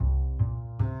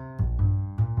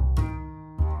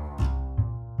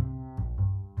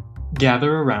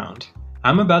Gather around.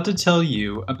 I'm about to tell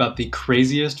you about the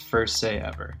craziest first day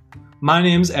ever. My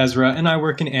name's Ezra and I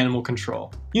work in animal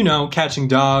control. You know, catching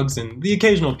dogs and the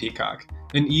occasional peacock.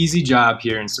 An easy job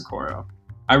here in Socorro.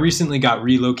 I recently got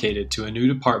relocated to a new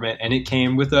department and it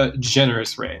came with a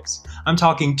generous raise. I'm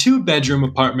talking 2-bedroom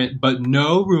apartment, but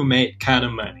no roommate kind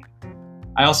of money.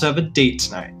 I also have a date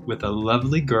tonight with a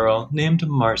lovely girl named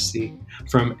Marcy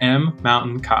from M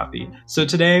Mountain Coffee, so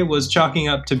today was chalking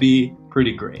up to be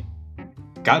pretty great.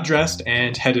 Got dressed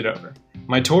and headed over.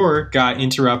 My tour got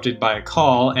interrupted by a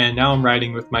call, and now I'm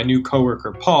riding with my new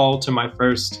coworker Paul to my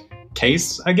first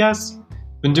case, I guess?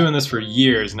 Been doing this for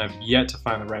years and I've yet to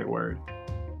find the right word.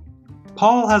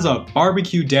 Paul has a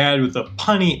barbecue dad with a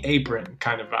punny apron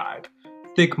kind of vibe.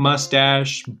 Thick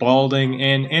mustache, balding,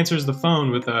 and answers the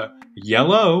phone with a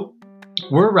yellow.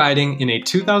 We're riding in a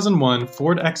 2001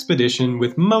 Ford Expedition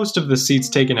with most of the seats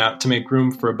taken out to make room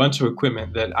for a bunch of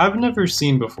equipment that I've never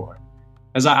seen before.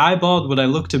 As I eyeballed what I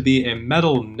looked to be a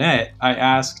metal net, I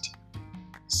asked,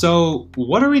 "So,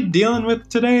 what are we dealing with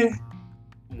today?"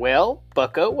 Well,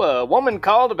 Bucko, a woman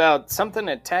called about something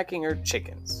attacking her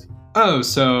chickens. Oh,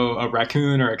 so a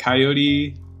raccoon or a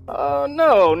coyote?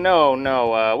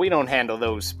 No, we don't handle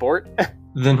those, sport.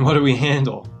 Then what do we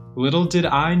handle? Little did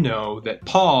I know that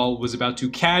Paul was about to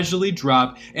casually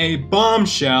drop a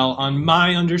bombshell on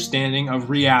my understanding of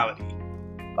reality.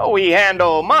 Oh, we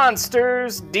handle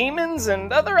monsters, demons,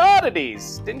 and other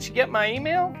oddities. Didn't you get my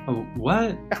email? Oh,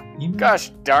 what? Email? Gosh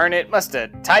darn it, must have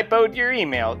typoed your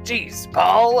email. Jeez,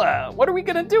 Paul, what are we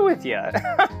gonna do with you?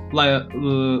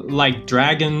 Like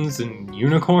dragons and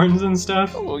unicorns and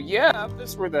stuff? Oh yeah, if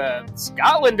this were the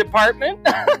Scotland department.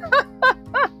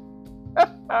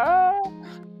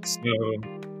 So,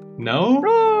 no?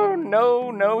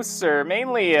 Oh, no, sir.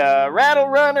 Mainly rattle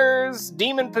runners,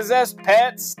 demon-possessed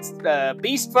pets,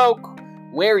 beast folk,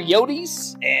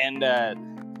 were-yotes, and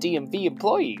DMV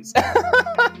employees.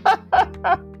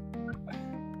 I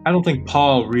don't think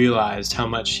Paul realized how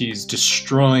much he's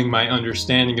destroying my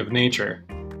understanding of nature.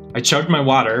 I chugged my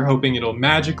water, hoping it'll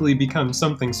magically become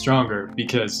something stronger,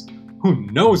 because who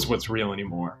knows what's real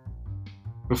anymore?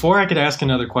 Before I could ask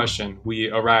another question, we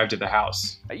arrived at the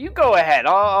house. You go ahead.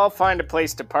 I'll find a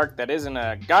place to park that isn't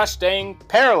a gosh dang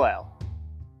parallel.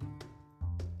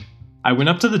 I went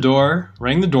up to the door,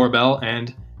 rang the doorbell,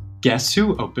 and guess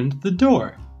who opened the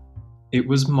door? It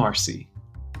was Marcy,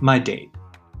 my date.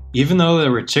 Even though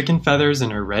there were chicken feathers in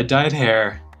her red-dyed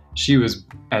hair, she was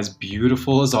as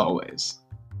beautiful as always.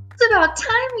 It's about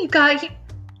time you got here.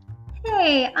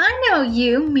 Hey, I know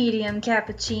you, medium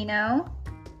cappuccino.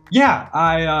 Yeah,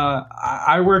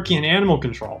 I work in animal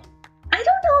control. I don't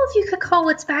know if you could call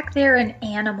what's back there an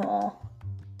animal.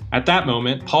 At that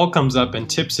moment, Paul comes up and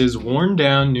tips his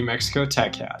worn-down New Mexico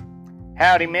tech hat.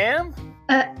 Howdy, ma'am.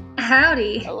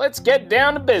 Howdy. Let's get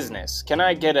down to business. Can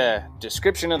I get a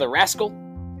description of the rascal?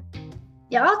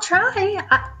 Yeah, I'll try.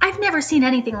 I've never seen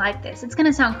anything like this. It's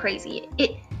gonna sound crazy.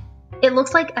 It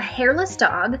looks like a hairless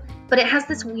dog, but it has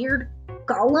this weird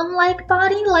golem-like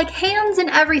body, like hands and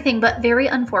everything, but very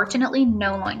unfortunately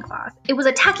no loincloth. It was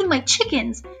attacking my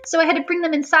chickens, so I had to bring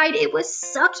them inside. It was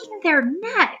sucking their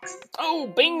necks. Oh,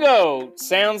 bingo!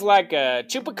 Sounds like a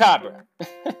chupacabra.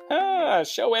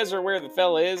 Show Ezra where the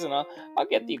fella is and I'll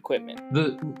get the equipment.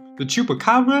 The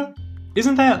chupacabra?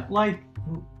 Isn't that like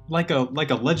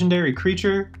a legendary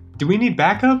creature? Do we need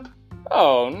backup?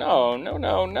 Oh,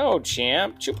 no,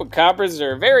 champ. Chupacabras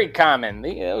are very common.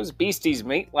 Those beasties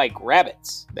mate like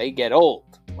rabbits. They get old,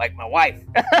 like my wife.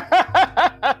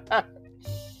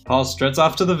 Paul struts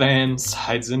off to the van,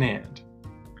 sides in hand.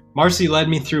 Marcy led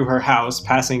me through her house,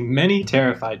 passing many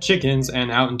terrified chickens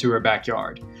and out into her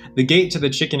backyard. The gate to the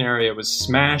chicken area was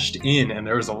smashed in, and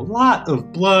there was a lot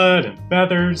of blood and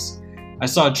feathers. I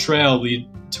saw a trail lead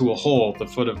to a hole at the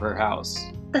foot of her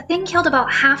house. The thing killed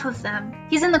about half of them.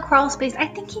 He's in the crawl space. I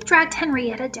think he dragged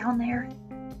Henrietta down there.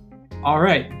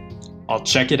 Alright, I'll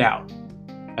check it out.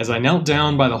 As I knelt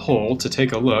down by the hole to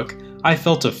take a look, I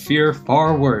felt a fear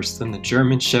far worse than the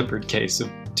German Shepherd case of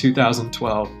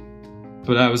 2012.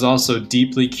 But I was also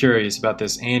deeply curious about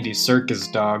this Andy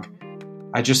Serkis dog.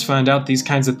 I just found out these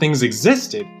kinds of things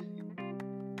existed.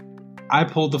 I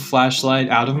pulled the flashlight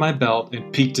out of my belt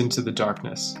and peeked into the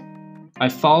darkness. I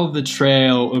followed the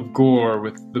trail of gore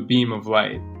with the beam of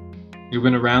light. It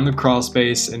went around the crawl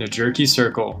space in a jerky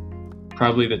circle,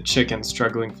 probably the chicken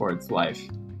struggling for its life.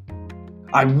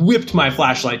 I whipped my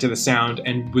flashlight to the sound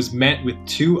and was met with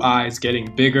 2 eyes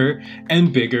getting bigger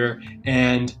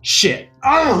and shit.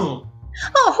 Oh!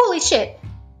 Oh, holy shit!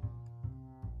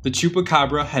 The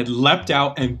chupacabra had leapt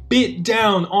out and bit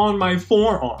down on my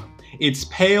forearm. Its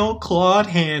pale, clawed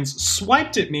hands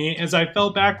swiped at me as I fell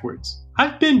backwards.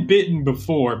 I've been bitten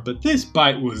before, but this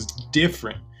bite was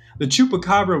different. The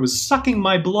chupacabra was sucking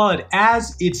my blood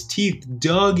as its teeth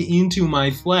dug into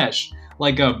my flesh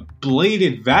like a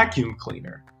bladed vacuum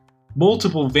cleaner.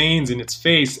 Multiple veins in its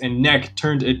face and neck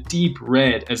turned a deep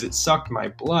red as it sucked my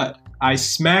blood. I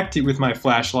smacked it with my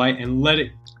flashlight and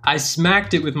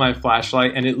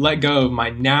it let go of my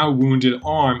now wounded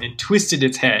arm and twisted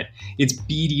its head. Its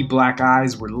beady black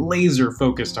eyes were laser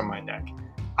focused on my neck.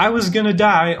 I was gonna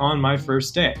die on my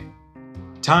first day.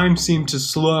 Time seemed to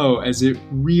slow as it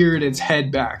reared its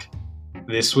head back.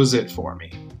 This was it for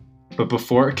me. But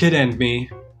before it could end me,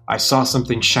 I saw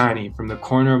something shiny from the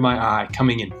corner of my eye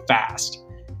coming in fast.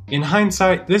 In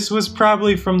hindsight, this was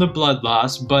probably from the blood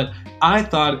loss, but I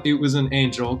thought it was an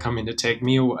angel coming to take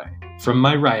me away. From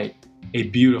my right, a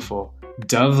beautiful,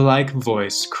 dove-like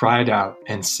voice cried out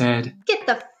and said, "Get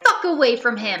the fuck away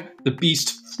from him!" The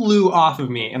beast flew off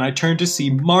of me, and I turned to see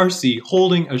Marcy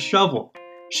holding a shovel.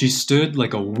 She stood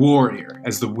like a warrior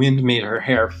as the wind made her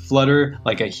hair flutter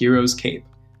like a hero's cape.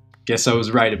 Guess I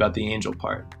was right about the angel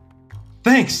part.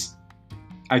 Thanks!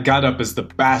 I got up as the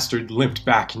bastard limped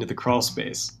back into the crawl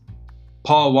space.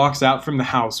 Paul walks out from the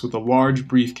house with a large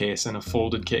briefcase and a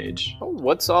folded cage. Oh,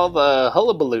 what's all the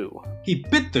hullabaloo? He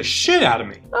bit the shit out of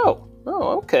me. Oh,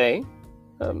 okay.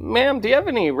 Ma'am, do you have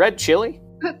any red chili?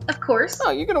 Of course. Oh,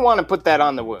 you're gonna want to put that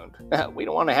on the wound. We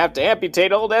don't want to have to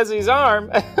amputate old Ezzy's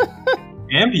arm.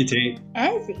 Amputate?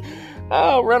 Ezzy?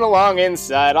 Oh, run along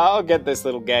inside. I'll get this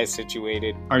little guy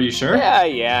situated. Are you sure?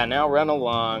 Yeah, now run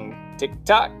along.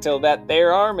 Tick-tock till that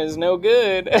there arm is no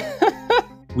good.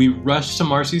 We rushed to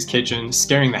Marcy's kitchen,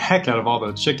 scaring the heck out of all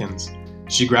the chickens.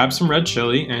 She grabbed some red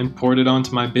chili and poured it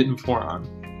onto my bitten forearm.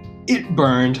 It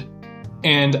burned,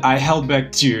 and I held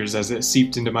back tears as it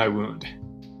seeped into my wound.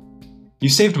 You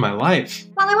saved my life.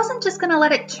 Well, I wasn't just gonna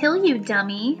let it kill you,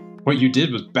 dummy. What you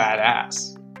did was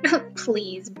badass.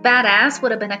 Please, badass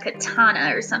would have been a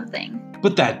katana or something.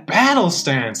 But that battle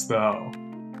stance, though.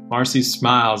 Marcy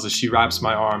smiles as she wraps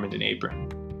my arm in an apron.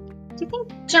 Do you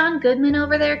think John Goodman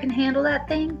over there can handle that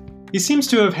thing? He seems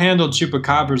to have handled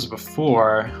chupacabras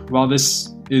before, while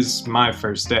this is my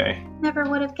first day. Never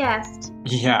would have guessed.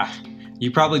 Yeah,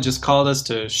 you probably just called us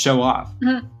to show off.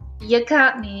 You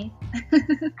caught me.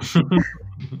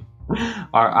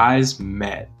 Our eyes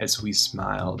met as we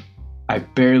smiled. I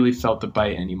barely felt the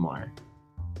bite anymore.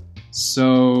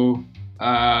 So,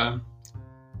 are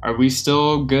we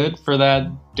still good for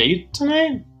that date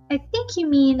tonight? I think you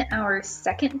mean our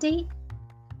second date?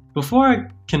 Before I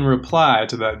can reply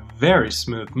to that very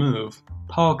smooth move,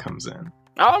 Paul comes in.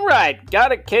 All right,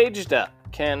 got it caged up.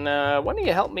 Can one of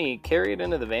you help me carry it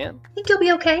into the van? Think you'll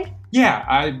be okay? Yeah,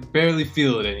 I barely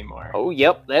feel it anymore. Oh,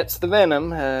 yep, that's the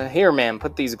venom. Here, man,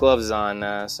 put these gloves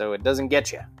on so it doesn't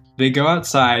get you. They go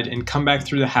outside and come back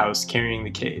through the house carrying the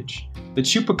cage. The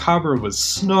chupacabra was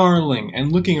snarling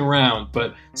and looking around,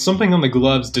 but something on the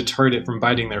gloves deterred it from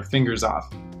biting their fingers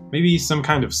off. Maybe some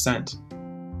kind of scent.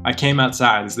 I came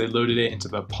outside as they loaded it into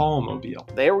the Paul-mobile.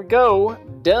 There we go.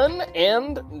 Done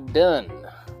and done.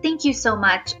 Thank you so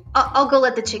much. I'll go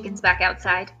let the chickens back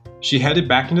outside. She headed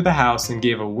back into the house and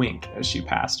gave a wink as she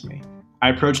passed me. I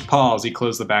approached Paul as he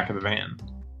closed the back of the van.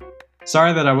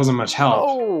 Sorry that I wasn't much help.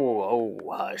 Oh,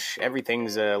 hush.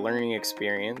 Everything's a learning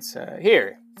experience.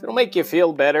 Here, if it'll make you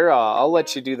feel better, I'll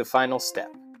let you do the final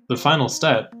step. The final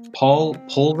step? Paul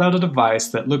pulled out a device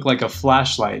that looked like a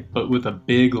flashlight, but with a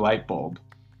big light bulb.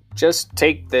 Just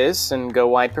take this and go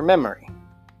wipe her memory.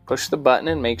 Push the button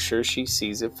and make sure she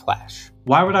sees it flash.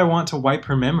 Why would I want to wipe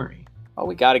her memory? Oh,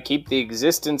 we gotta keep the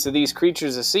existence of these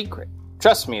creatures a secret.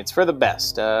 Trust me, it's for the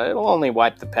best. It'll only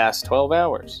wipe the past 12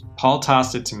 hours. Paul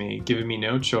tossed it to me, giving me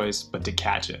no choice but to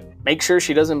catch it. Make sure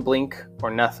she doesn't blink or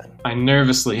nothing. I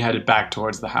nervously headed back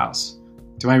towards the house.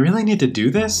 Do I really need to do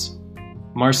this?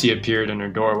 Marcy appeared in her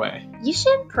doorway. You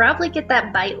should probably get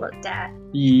that bite looked at.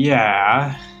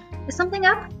 Yeah. Is something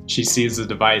up? She sees the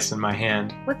device in my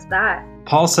hand. What's that?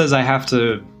 Paul says I have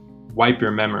to wipe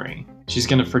your memory. She's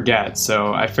gonna forget,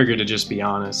 so I figured to just be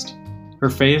honest. Her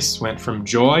face went from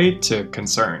joy to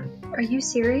concern. Are you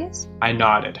serious? I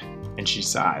nodded, and she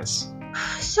sighs.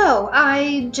 So,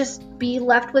 I just be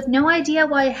left with no idea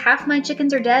why half my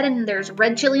chickens are dead and there's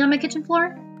red chili on my kitchen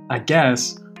floor? I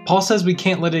guess. Paul says we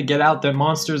can't let it get out that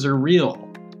monsters are real.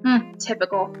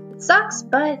 Typical. It sucks,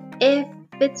 but if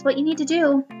it's what you need to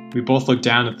do. We both looked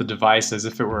down at the device as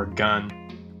if it were a gun.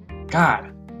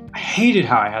 God, I hated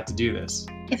how I had to do this.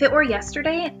 If it were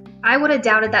yesterday, I would have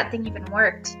doubted that thing even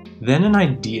worked. Then an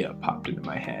idea popped into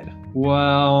my head.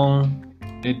 Well,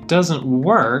 it doesn't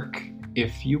work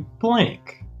if you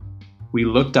blink. We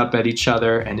looked up at each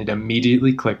other and it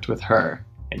immediately clicked with her,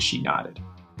 and she nodded.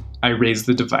 I raised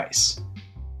the device.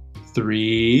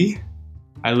 3.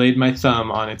 I laid my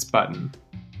thumb on its button.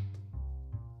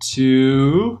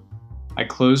 2. I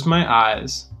closed my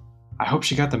eyes. I hope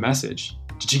she got the message.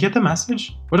 Did she get the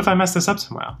message? What if I mess this up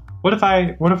somehow? What if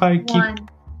I keep... 1.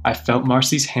 I felt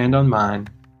Marcy's hand on mine,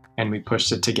 and we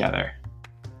pushed it together.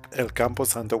 El Campo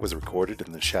Santo was recorded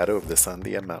in the shadow of the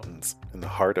Sandia Mountains, in the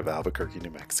heart of Albuquerque, New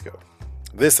Mexico.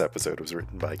 This episode was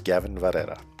written by Gavin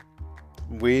Varela.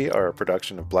 We are a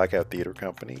production of Blackout Theater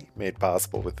Company, made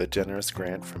possible with a generous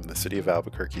grant from the City of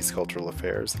Albuquerque's Cultural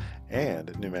Affairs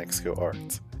and New Mexico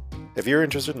Arts. If you're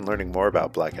interested in learning more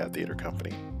about Blackout Theater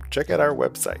Company, check out our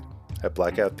website at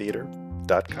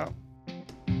blackouttheater.com.